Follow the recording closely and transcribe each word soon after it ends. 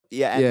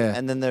Yeah,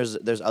 and then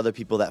there's other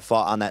people that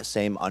fought on that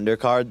same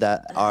undercard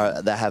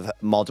that have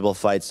multiple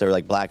fights. They're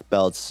like black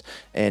belts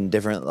in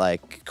different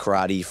like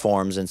karate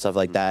forms and stuff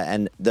like that.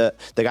 And the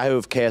guy who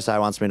KSI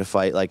wants me to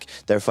fight, like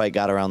their fight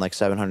got around like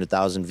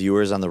 700,000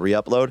 viewers on the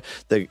re-upload.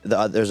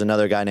 There's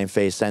another guy named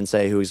FaZe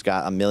Sensei who's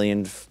got 1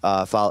 million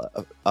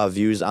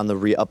views on the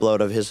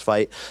re-upload of his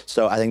fight.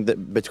 So I think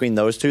that between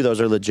those two,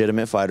 those are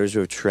legitimate fighters who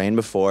have trained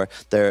before.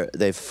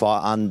 They've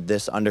fought on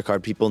this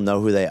undercard. People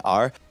know who they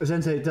are.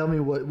 Sensei, tell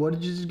me what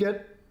did you just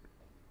get?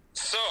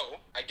 So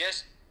I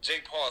guess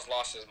Jake Paul has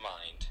lost his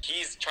mind.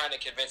 He's trying to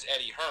convince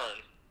Eddie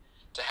Hearn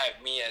to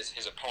have me as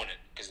his opponent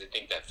because they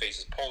think that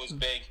FaZe's pole is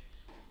big,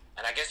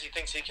 and I guess he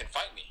thinks he can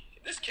fight me.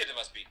 This kid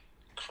must be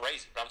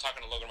crazy. But I'm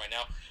talking to Logan right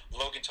now.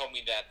 Logan told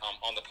me that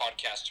on the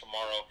podcast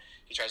tomorrow,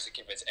 he tries to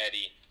convince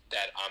Eddie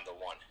that I'm the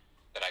one,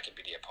 that I can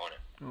be the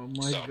opponent. Oh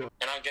my God.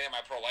 And I'm getting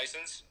my pro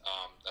license.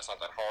 That's not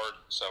that hard.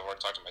 So we're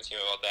going to talk to my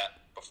team about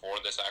that before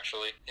this,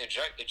 actually. If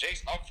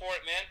Jake's up for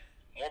it, man,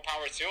 more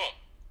power to him.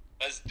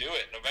 Let's do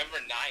it. November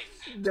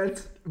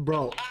 9th.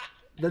 Bro,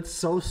 that's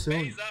so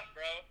soon. FaZe up,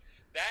 bro.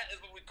 That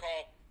is what we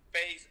call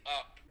FaZe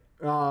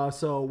up.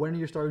 So when are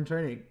you starting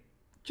training?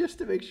 Just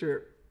to make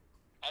sure.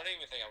 I don't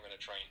even think I'm going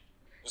to train.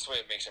 This way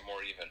it makes it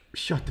more even.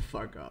 Shut the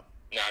fuck up.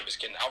 No, I'm just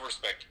kidding. I'll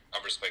respect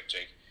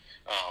Jake.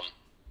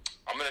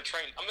 I'm going to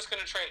train. I'm just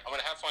going to train. I'm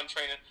going to have fun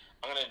training.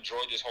 I'm going to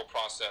enjoy this whole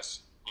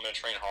process. I'm going to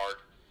train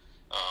hard,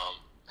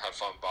 have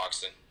fun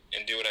boxing,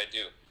 and do what I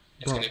do.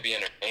 It's going to be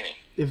entertaining.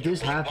 If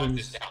this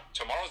happens,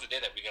 tomorrow's the day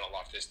that we're going to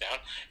lock this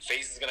down.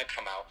 FaZe is going to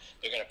come out.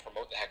 They're going to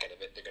promote the heck out of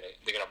it. They're going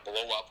to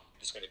blow up.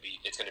 It's going to be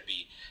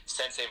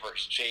Sensei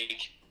versus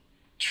Jake,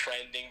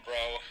 trending,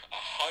 bro.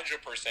 100%.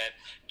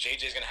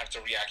 JJ's going to have to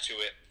react to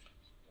it.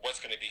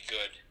 What's going to be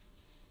good?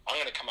 I'm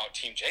going to come out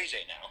Team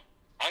JJ now.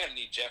 I'm going to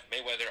need Jeff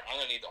Mayweather. I'm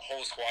going to need the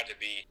whole squad to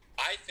be.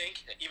 I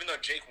think that even though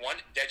Jake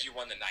won, Deji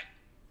won the night.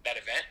 That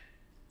event.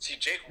 See,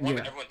 Jake won.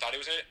 Yeah. Everyone thought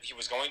he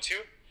was going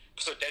to.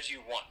 So Deji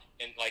won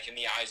in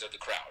the eyes of the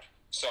crowd.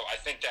 So I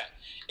think that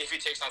if he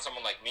takes on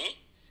someone like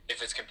me,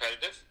 if it's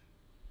competitive,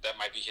 that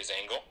might be his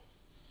angle.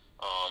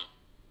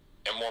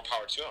 And more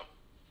power to him.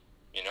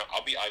 You know,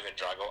 I'll be Ivan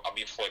Drago, I'll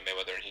be Floyd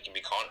Mayweather, and he can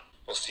be Conor.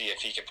 We'll see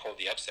if he can pull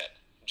the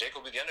upset. Jake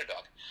will be the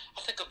underdog.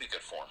 I think it'll be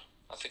good for him.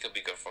 I think it'll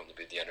be good for him to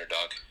be the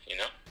underdog, you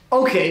know?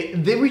 Okay,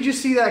 did we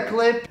just see that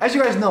clip? As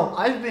you guys know,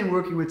 I've been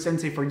working with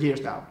Sensei for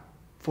years now.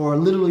 For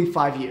literally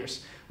 5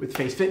 years. With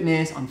FaZe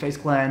Fitness, on FaZe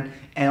Clan,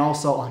 and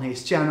also on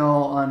his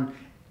channel, on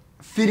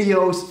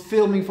videos,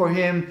 filming for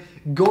him,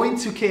 going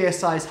to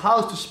KSI's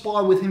house to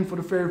spar with him for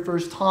the very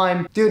first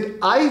time. Dude,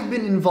 I've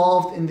been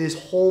involved in this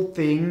whole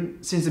thing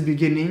since the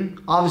beginning.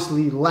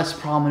 Obviously less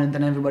prominent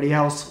than everybody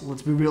else.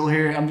 Let's be real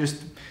here. I'm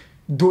just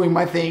doing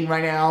my thing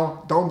right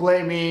now. Don't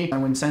blame me.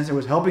 And when Sensei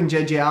was helping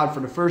JJ out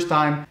for the first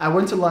time, I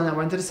went to London, I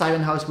went to the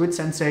Silent House with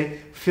Sensei,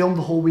 filmed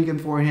the whole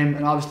weekend for him,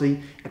 and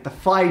obviously at the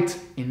fight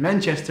in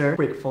Manchester,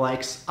 quick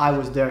flex, I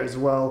was there as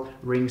well,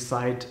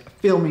 ringside,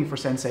 filming for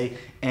Sensei,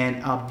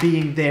 and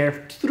being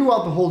there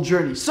throughout the whole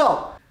journey.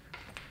 So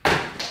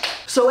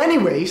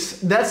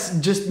anyways, that's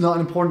just not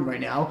important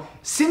right now.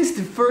 Since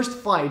the first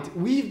fight,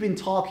 we've been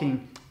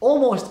talking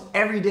almost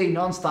every day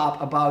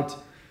non-stop about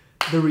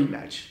the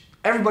rematch.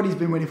 Everybody's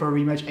been waiting for a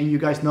rematch, and you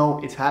guys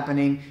know it's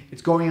happening,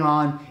 it's going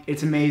on,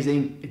 it's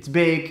amazing, it's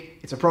big,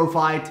 it's a pro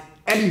fight,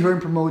 Eddie Hearn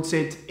promotes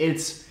it,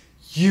 it's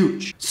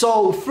huge.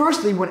 So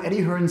firstly, when Eddie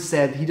Hearn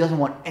said he doesn't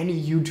want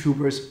any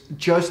YouTubers,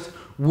 just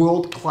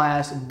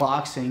world-class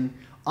boxing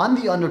on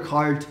the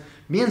undercard,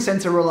 me and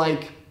Sensei were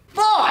like,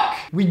 fuck!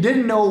 We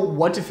didn't know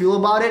what to feel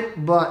about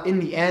it, but in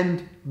the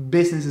end,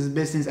 business is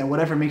business, and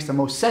whatever makes the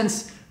most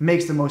sense,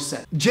 makes the most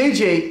sense.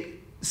 JJ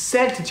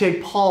said to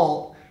Jake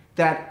Paul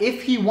that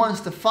if he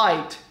wants to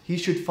fight, he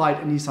should fight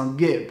Anisong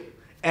Gibb.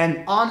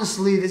 And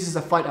honestly, this is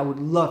a fight I would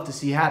love to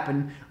see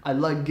happen. I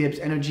like Gibb's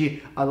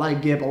energy, I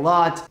like Gibb a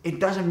lot. It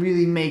doesn't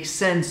really make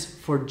sense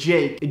for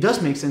Jake. It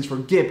does make sense for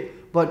Gibb,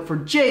 but for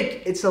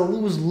Jake, it's a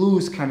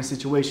lose-lose kind of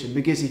situation,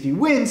 because if he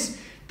wins,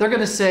 they're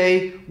gonna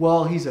say,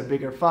 well, he's a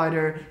bigger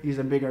fighter, he's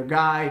a bigger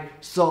guy,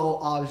 so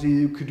obviously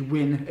you could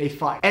win a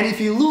fight. And if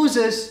he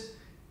loses,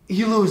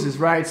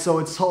 right? So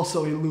it's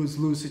also a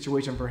lose-lose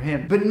situation for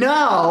him. But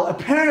now,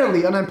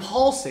 apparently, on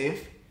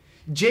impulsive,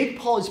 Jake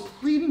Paul is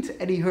pleading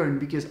to Eddie Hearn,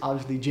 because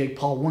obviously Jake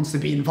Paul wants to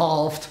be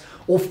involved,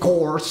 of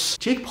course.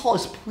 Jake Paul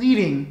is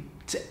pleading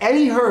to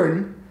Eddie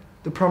Hearn,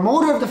 the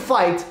promoter of the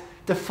fight,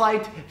 to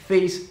fight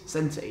FaZe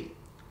Sensei.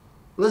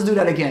 Let's do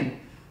that again.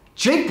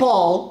 Jake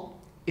Paul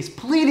is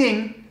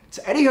pleading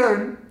to Eddie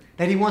Hearn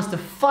that he wants to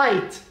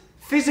fight,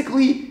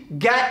 physically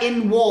get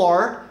in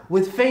war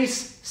with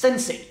FaZe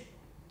Sensei.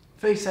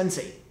 FaZe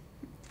Sensei.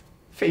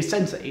 FaZe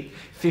Sensei.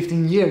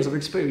 15 years of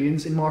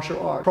experience in martial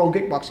arts. Pro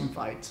kickboxing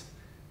fights.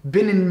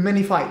 Been in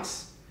many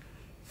fights.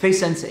 FaZe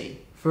Sensei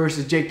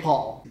versus Jake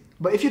Paul.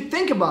 But if you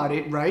think about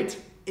it, right,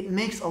 it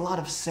makes a lot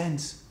of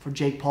sense for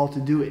Jake Paul to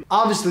do it.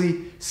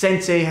 Obviously,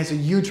 Sensei has a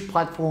huge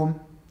platform.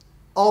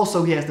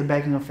 Also, he has the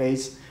backing of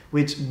FaZe,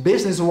 which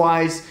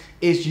business-wise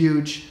is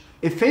huge.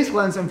 if FaZe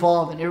Clan's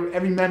involved, and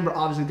every member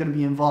obviously going to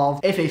be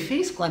involved, if a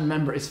FaZe Clan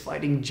member is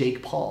fighting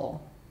Jake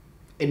Paul,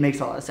 it makes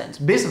a lot of sense,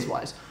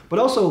 business-wise. But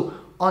also,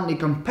 on the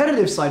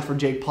competitive side for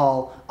Jake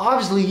Paul,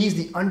 obviously he's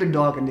the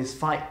underdog in this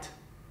fight,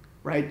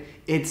 right?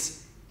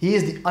 He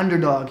is the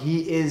underdog.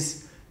 He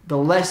is the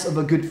less of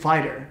a good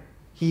fighter.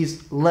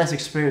 He's less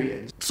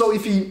experienced. So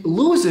if he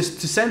loses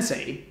to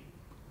Sensei,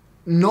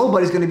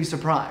 nobody's going to be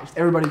surprised.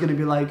 Everybody's going to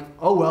be like,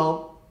 oh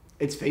well,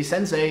 it's FaZe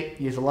Sensei.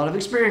 He has a lot of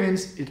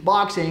experience. It's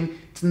boxing.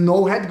 It's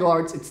no head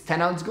guards. It's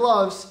 10-ounce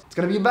gloves. It's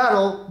going to be a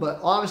battle, but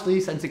obviously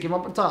Sensei came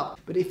up on top.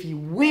 But if he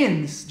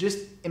wins, just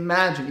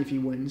imagine if he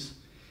wins,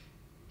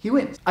 he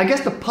wins. I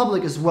guess the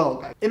public as well,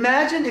 guys.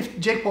 Imagine if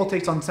Jake Paul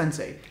takes on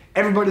Sensei.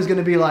 Everybody's going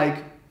to be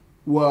like,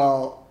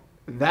 well,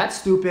 that's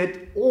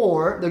stupid.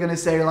 Or they're going to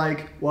say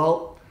like,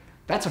 well,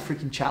 that's a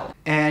freaking challenge.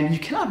 And you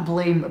cannot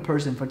blame a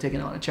person for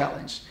taking on a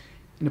challenge.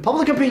 In the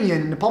public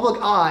opinion, in the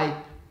public eye,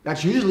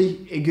 that's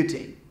usually a good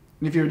thing.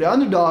 And if you're the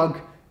underdog,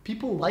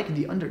 people like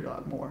the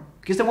underdog more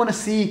because they want to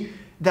see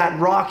that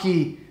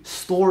rocky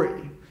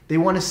story. They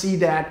want to see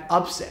that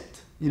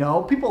upset. You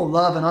know, people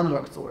love an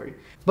underdog story.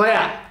 But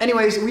yeah,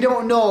 anyways, we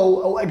don't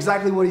know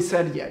exactly what he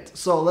said yet.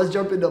 So let's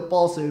jump into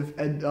Impulsive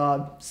and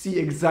see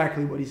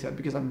exactly what he said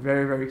because I'm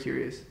very, very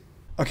curious.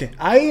 Okay,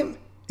 I am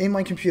in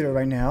my computer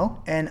right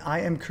now and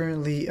I am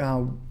currently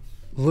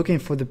looking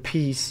for the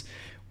piece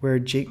where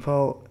Jake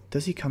Paul,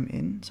 does he come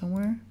in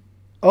somewhere?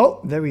 Oh,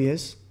 there he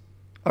is.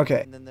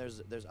 Okay. And then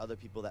there's other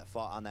people that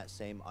fought on that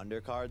same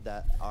undercard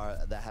that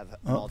have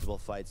multiple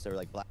fights. They're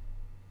like black.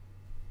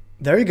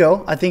 There you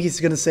go. I think he's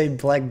gonna say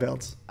black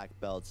belts. Black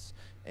belts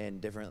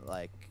and different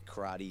like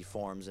karate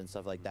forms and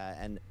stuff like that.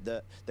 And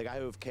the guy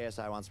who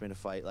KSI wants me to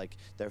fight, like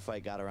their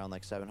fight got around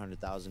like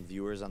 700,000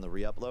 viewers on the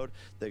re-upload.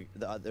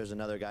 There's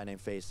another guy named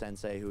FaZe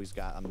Sensei who's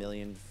got 1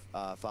 million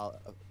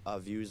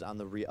views on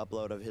the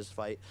re-upload of his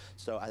fight.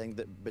 So I think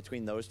that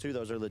between those two,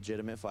 those are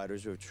legitimate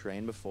fighters who have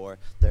trained before.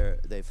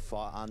 They've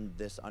fought on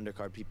this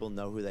undercard. People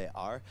know who they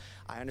are.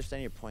 I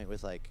understand your point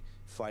with like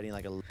fighting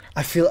like a.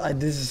 I feel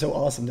this is so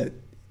awesome that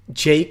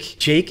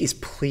Jake is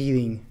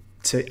pleading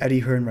to Eddie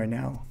Hearn right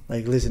now.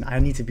 Like, listen, I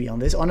need to be on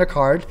this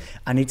undercard.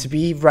 I need to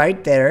be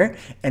right there,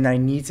 and I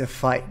need to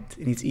fight.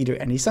 It needs either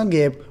Andy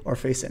Sungib or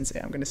FaZe Sensei.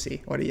 I'm gonna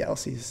see what he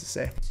else has to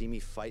say. See me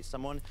fight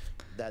someone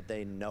that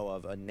they know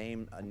of, a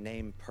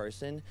name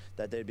person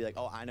that they'd be like,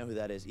 oh, I know who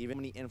that is. Even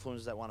many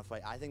influencers that want to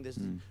fight. I think this.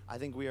 I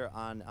think we are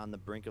on the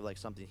brink of like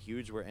something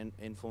huge where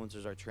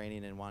influencers are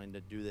training and wanting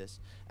to do this,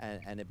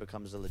 and it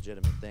becomes a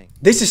legitimate thing.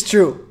 This is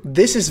true.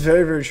 This is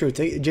very, very true.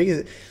 Jake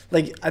is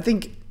like, I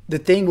think. The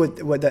thing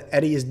with what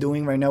Eddie is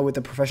doing right now with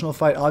the professional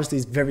fight, obviously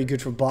is very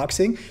good for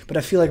boxing, but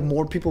I feel like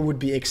more people would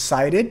be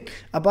excited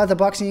about the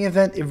boxing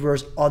event if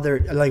there's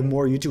other, like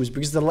more YouTubers,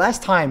 because the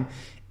last time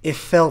it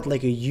felt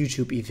like a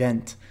YouTube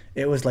event,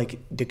 it was like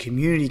the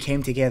community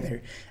came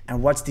together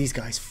and watched these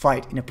guys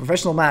fight in a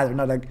professional manner,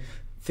 not like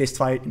fist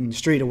fight in the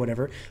street or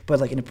whatever, but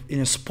like in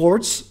a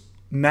sports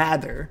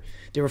manner,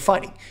 they were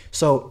fighting.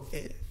 So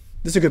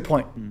this is a good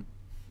point.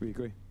 We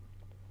agree.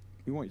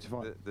 We want you to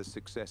fight. The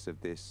success of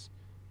this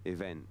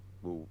event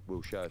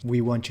will show us. We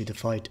want you to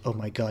fight. Oh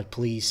my God,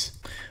 please.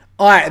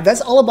 All right,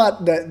 that's all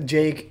about that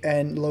Jake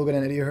and Logan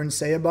and Eddie Hearn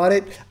say about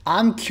it.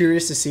 I'm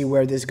curious to see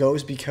where this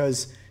goes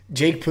because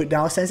Jake put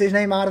down Sensei's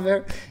name out of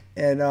there.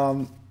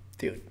 And,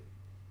 dude,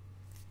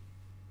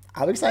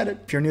 I'm excited.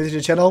 If you're new to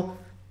the channel,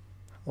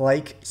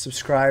 like,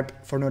 subscribe,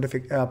 for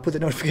put the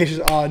notifications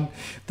on.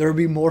 There will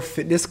be more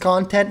fitness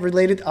content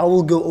related. I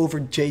will go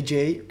over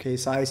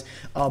KSI's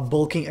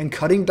bulking and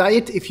cutting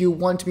diet if you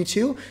want me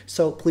to.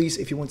 So please,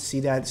 if you want to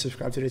see that,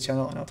 subscribe to the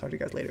channel, and I'll talk to you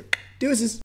guys later. Deuces.